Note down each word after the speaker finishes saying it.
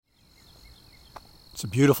It's a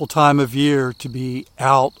beautiful time of year to be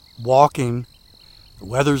out walking. The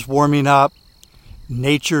weather's warming up.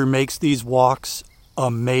 Nature makes these walks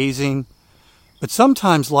amazing. But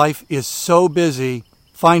sometimes life is so busy,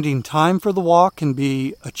 finding time for the walk can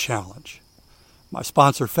be a challenge. My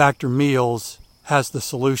sponsor, Factor Meals, has the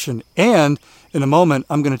solution. And in a moment,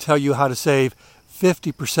 I'm going to tell you how to save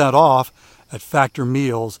 50% off at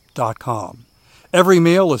factormeals.com. Every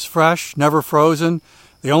meal is fresh, never frozen.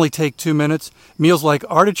 They only take 2 minutes. Meals like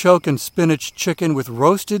artichoke and spinach chicken with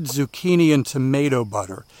roasted zucchini and tomato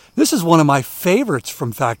butter. This is one of my favorites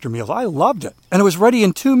from Factor Meals. I loved it. And it was ready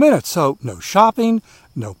in 2 minutes, so no shopping,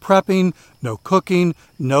 no prepping, no cooking,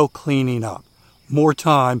 no cleaning up. More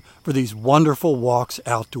time for these wonderful walks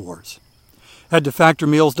outdoors. Head to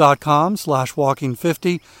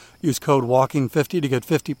factormeals.com/walking50. Use code WALKING50 to get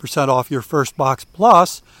 50% off your first box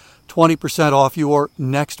plus 20% off your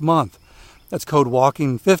next month. That's code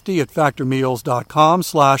WALKING50 at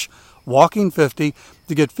factormeals.com/walking50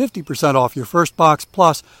 to get 50% off your first box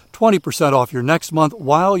plus 20% off your next month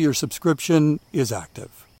while your subscription is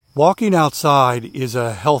active. Walking outside is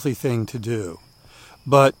a healthy thing to do,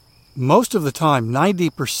 but most of the time,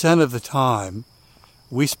 90% of the time,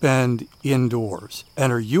 we spend indoors.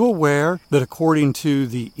 And are you aware that according to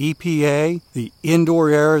the EPA, the indoor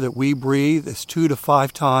air that we breathe is 2 to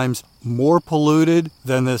 5 times more polluted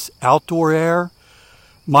than this outdoor air?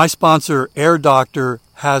 My sponsor, Air Doctor,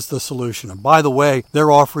 has the solution. And by the way,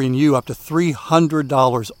 they're offering you up to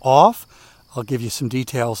 $300 off. I'll give you some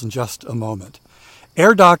details in just a moment.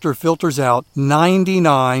 Air Doctor filters out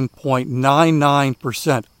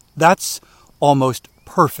 99.99%. That's almost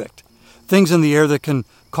perfect. Things in the air that can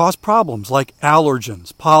cause problems like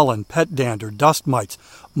allergens, pollen, pet dander, dust mites,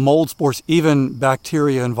 mold spores, even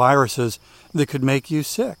bacteria and viruses that could make you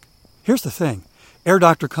sick. Here's the thing. Air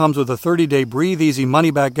Doctor comes with a 30-day breathe-easy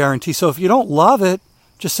money-back guarantee, so if you don't love it,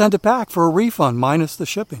 just send it back for a refund minus the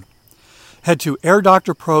shipping. Head to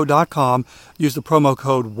airdoctorpro.com, use the promo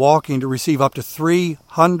code WALKING to receive up to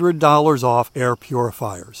 $300 off air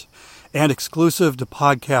purifiers. And exclusive to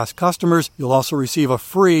podcast customers, you'll also receive a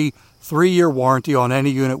free 3-year warranty on any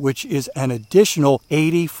unit, which is an additional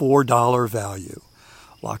 $84 value.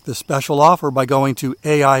 Lock this special offer by going to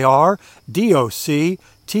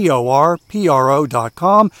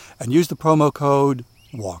AIRDOCTORPRO.com and use the promo code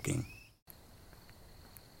WALKING.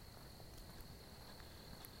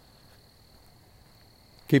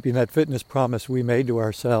 Keeping that fitness promise we made to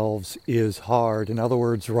ourselves is hard. In other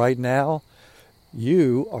words, right now,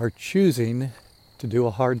 you are choosing to do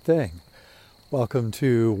a hard thing. Welcome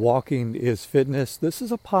to Walking is Fitness. This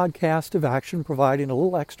is a podcast of action providing a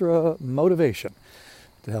little extra motivation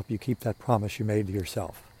to help you keep that promise you made to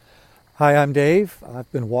yourself. Hi, I'm Dave. I've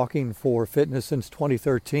been walking for fitness since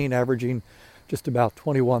 2013, averaging just about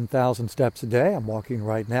 21,000 steps a day. I'm walking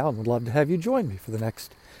right now and would love to have you join me for the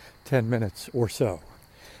next 10 minutes or so.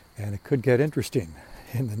 And it could get interesting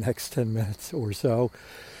in the next 10 minutes or so.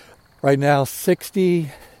 Right now,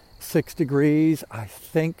 66 degrees. I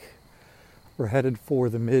think we're headed for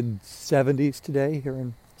the mid-70s today here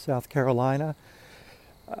in South Carolina.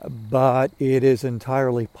 But it is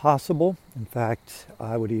entirely possible. In fact,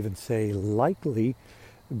 I would even say likely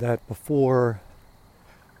that before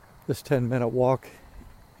this 10-minute walk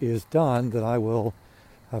is done, that I will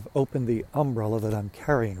have opened the umbrella that I'm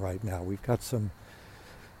carrying right now. We've got some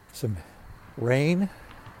rain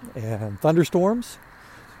and thunderstorms,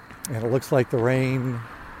 and it looks like the rain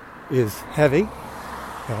is heavy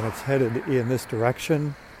and it's headed in this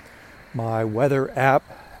direction. My weather app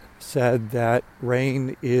said that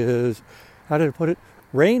rain is, how did it put it?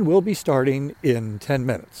 Rain will be starting in 10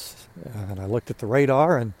 minutes. And I looked at the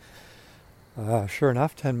radar and sure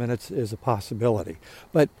enough, 10 minutes is a possibility.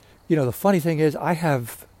 But, you know, the funny thing is I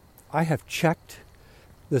have checked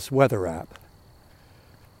this weather app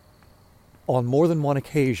on more than one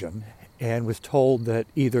occasion and was told that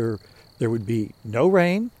either there would be no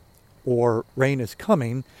rain or rain is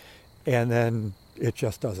coming, and then it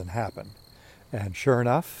just doesn't happen. And sure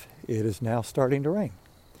enough, it is now starting to rain.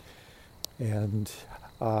 And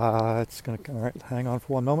it's going to, all right, hang on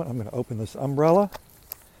for one moment. I'm going to open this umbrella.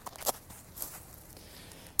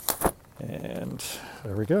 And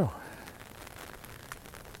there we go.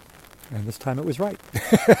 And this time it was right.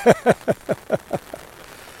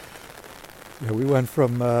 Yeah, we went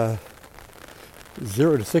from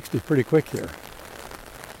 0 to 60 pretty quick here.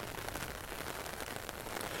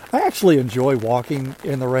 I actually enjoy walking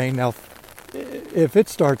in the rain. Now, if I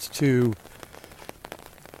start to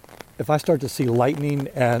see lightning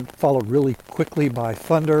and followed really quickly by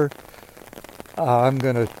thunder, I'm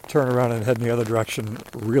going to turn around and head in the other direction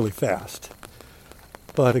really fast.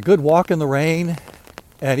 But a good walk in the rain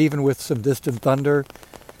and even with some distant thunder,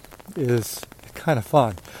 is kind of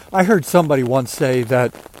fun. I heard somebody once say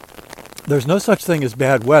that there's no such thing as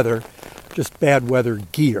bad weather, just bad weather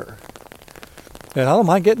gear. And I don't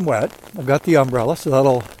mind getting wet. I've got the umbrella, so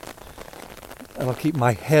that'll keep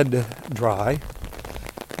my head dry.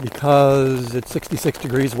 Because it's 66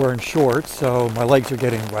 degrees wearing shorts, so my legs are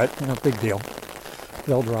getting wet. Big deal.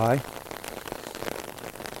 They'll dry.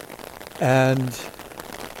 And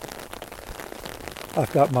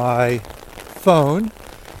I've got my phone,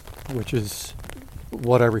 which is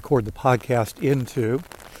what I record the podcast into.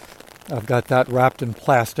 I've got that wrapped in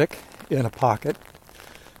plastic in a pocket.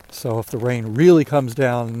 So if the rain really comes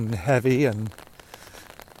down heavy and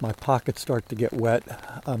my pockets start to get wet,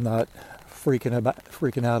 I'm not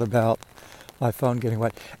freaking out about my phone getting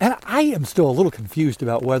wet. And I am still a little confused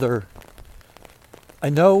about whether, I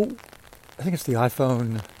think it's the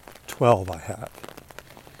iPhone 12 I have.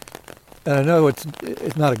 And I know it's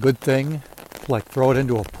not a good thing to throw it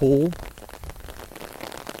into a pool.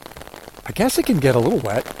 I guess it can get a little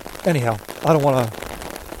wet. Anyhow, I don't want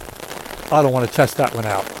to test that one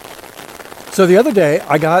out. So the other day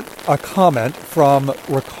I got a comment from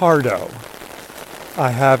Ricardo.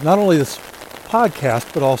 I have not only this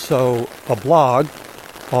podcast, but also a blog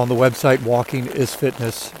on the website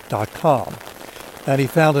walkingisfitness.com. And he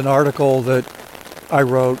found an article that I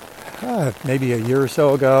wrote maybe a year or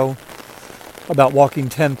so ago about walking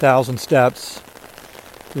 10,000 steps.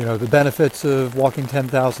 The benefits of walking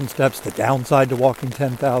 10,000 steps, the downside to walking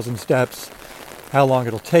 10,000 steps, how long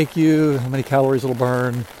it'll take you, how many calories it'll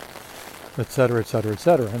burn, etc., etc.,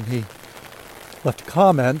 etc. And he left a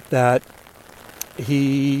comment that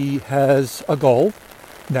he has a goal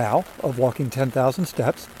now of walking 10,000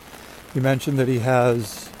 steps. He mentioned that he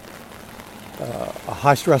has a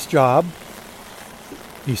high-stress job.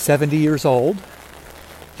 He's 70 years old.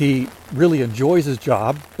 He really enjoys his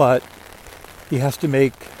job, but he has to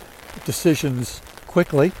make decisions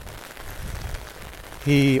quickly.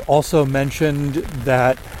 He also mentioned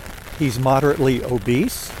that he's moderately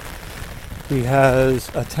obese. He has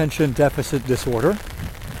attention deficit disorder.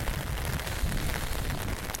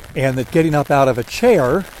 And that getting up out of a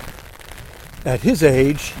chair at his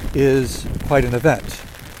age is quite an event.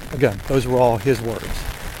 Again, those were all his words.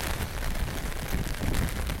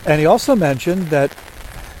 And he also mentioned that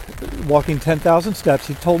walking 10,000 steps,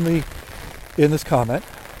 he told me in this comment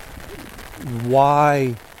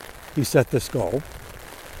why he set this goal.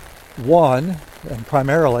 One, and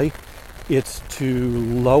primarily, it's to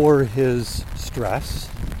lower his stress.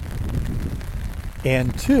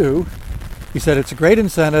 And two, he said it's a great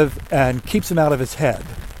incentive and keeps him out of his head,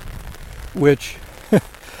 which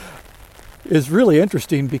is really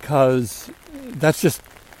interesting because that's just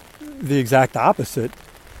the exact opposite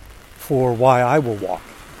for why I will walk.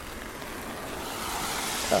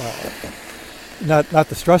 Not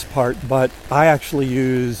the stress part, but I actually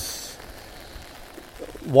use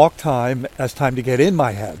walk time as time to get in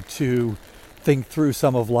my head, to think through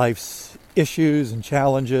some of life's issues and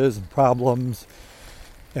challenges and problems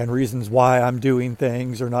and reasons why I'm doing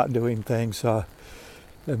things or not doing things. I'm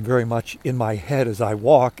very much in my head as I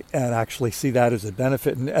walk and actually see that as a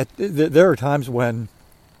benefit. And there are times when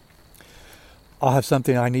I'll have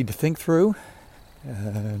something I need to think through,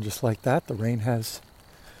 and just like that, the rain has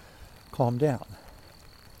calmed down.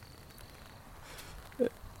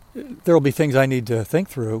 There will be things I need to think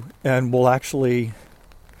through, and we'll actually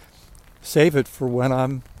save it for when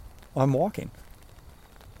I'm walking.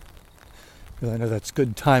 Because I know that's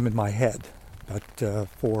good time in my head. But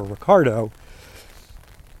for Ricardo,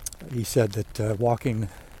 he said that walking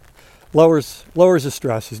lowers his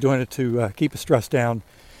stress. He's doing it to keep his stress down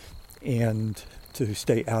and to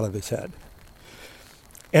stay out of his head.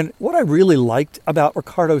 And what I really liked about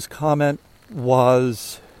Ricardo's comment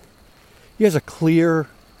was he has a clear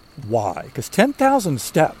why. Because 10,000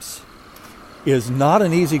 steps is not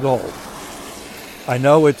an easy goal. I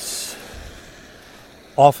know it's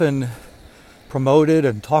often promoted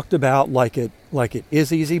and talked about like it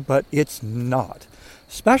is easy, but it's not.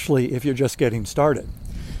 Especially if you're just getting started.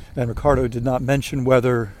 And Ricardo did not mention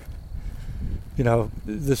whether,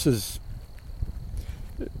 this is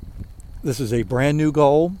a brand new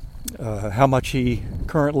goal, how much he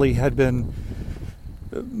currently had been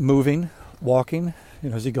moving, walking.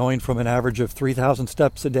 Is he going from an average of 3,000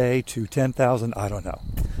 steps a day to 10,000? I don't know.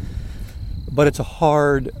 But it's a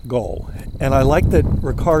hard goal. And I like that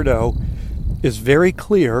Ricardo is very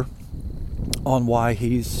clear on why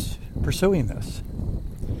he's pursuing this.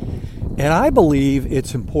 And I believe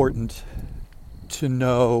it's important to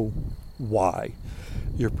know why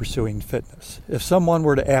you're pursuing fitness. If someone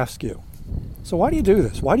were to ask you, so why do you do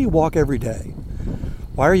this? Why do you walk every day?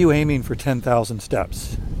 Why are you aiming for 10,000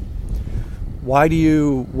 steps? Why do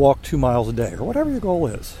you walk 2 miles a day, or whatever your goal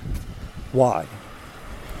is? Why?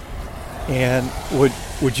 And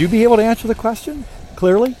would you be able to answer the question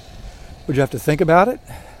clearly? Would you have to think about it?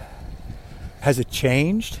 Has it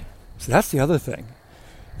changed? So that's the other thing.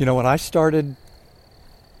 When I started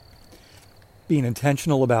being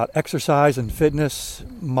intentional about exercise and fitness,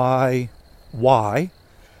 my why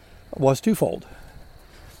was twofold.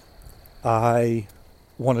 I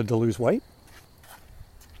wanted to lose weight,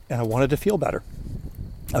 and I wanted to feel better.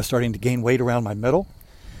 I was starting to gain weight around my middle.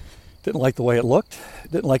 Didn't like the way it looked.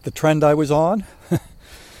 Didn't like the trend I was on.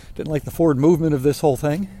 Didn't like the forward movement of this whole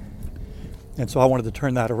thing. And so I wanted to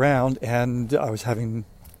turn that around, and I was having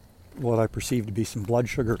what I perceived to be some blood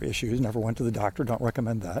sugar issues. Never went to the doctor. Don't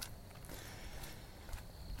recommend that.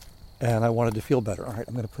 And I wanted to feel better. All right,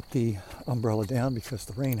 I'm going to put the umbrella down because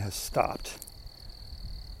the rain has stopped.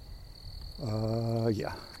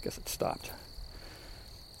 Yeah, I guess it stopped.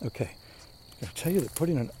 Okay. I'm going to tell you that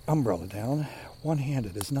putting an umbrella down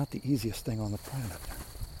one-handed is not the easiest thing on the planet.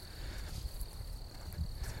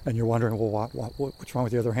 And you're wondering, well, what's wrong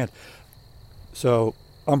with the other hand? So,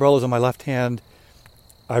 umbrella's on my left hand.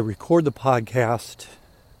 I record the podcast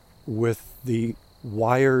with the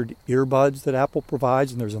wired earbuds that Apple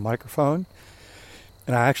provides, and there's a microphone.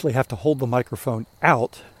 And I actually have to hold the microphone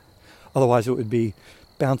out, otherwise it would be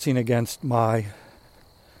bouncing against my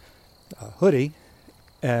hoodie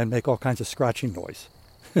and make all kinds of scratching noise,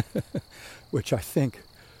 which I think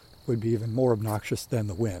would be even more obnoxious than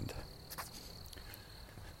the wind.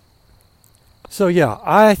 So yeah,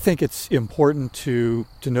 I think it's important to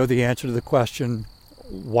know the answer to the question,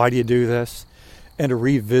 why do you do this? And to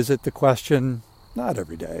revisit the question, not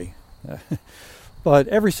every day, but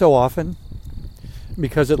every so often,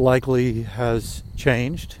 because it likely has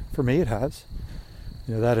changed. For me, it has.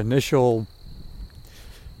 That initial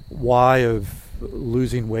why of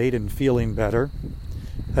losing weight and feeling better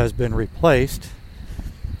has been replaced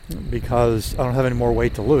because I don't have any more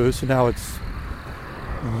weight to lose. So now it's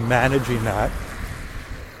managing that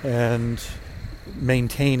and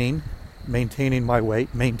maintaining my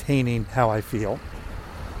weight, maintaining how I feel.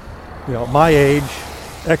 At my age,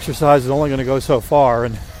 exercise is only going to go so far,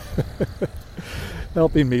 and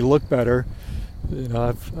helping me look better.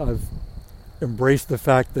 I've embraced the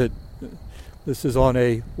fact that this is on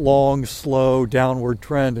a long, slow downward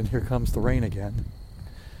trend, and here comes the rain again.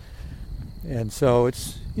 And so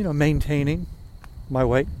it's, maintaining my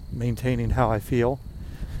weight, maintaining how I feel.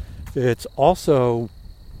 It's also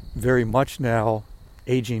very much now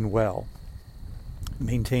aging well,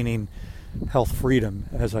 maintaining health freedom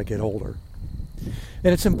as I get older.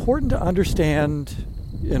 And it's important to understand,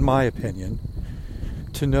 in my opinion,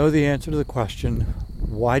 to know the answer to the question,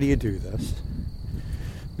 why do you do this?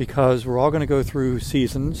 Because we're all going to go through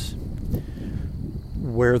seasons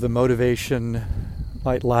where the motivation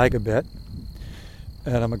might lag a bit.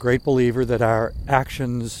 And I'm a great believer that our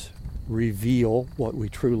actions reveal what we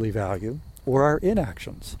truly value, or our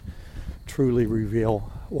inactions truly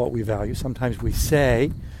reveal what we value. Sometimes we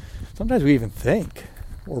say, sometimes we even think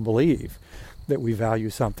or believe that we value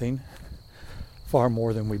something far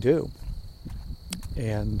more than we do.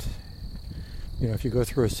 And, if you go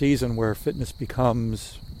through a season where fitness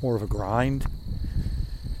becomes more of a grind,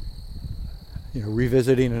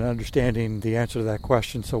 revisiting and understanding the answer to that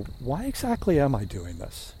question. So why exactly am I doing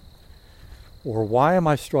this? Or why am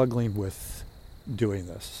I struggling with doing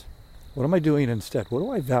this? What am I doing instead? What do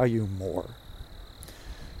I value more?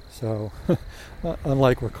 So,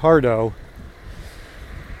 unlike Ricardo,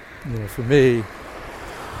 for me,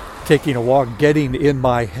 taking a walk, getting in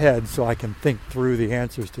my head so I can think through the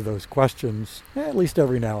answers to those questions, at least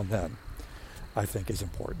every now and then, I think is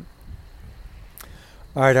important.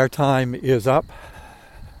 All right, our time is up.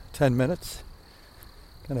 10 minutes.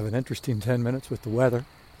 Kind of an interesting 10 minutes with the weather.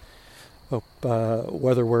 Hope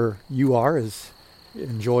weather where you are is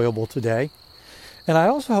enjoyable today. And I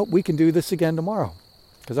also hope we can do this again tomorrow,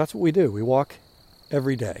 because that's what we do. We walk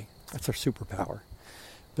every day. That's our superpower.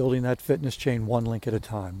 Building that fitness chain one link at a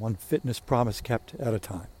time, one fitness promise kept at a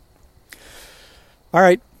time. All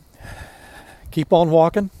right, keep on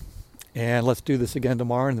walking, and let's do this again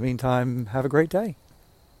tomorrow. In the meantime, have a great day.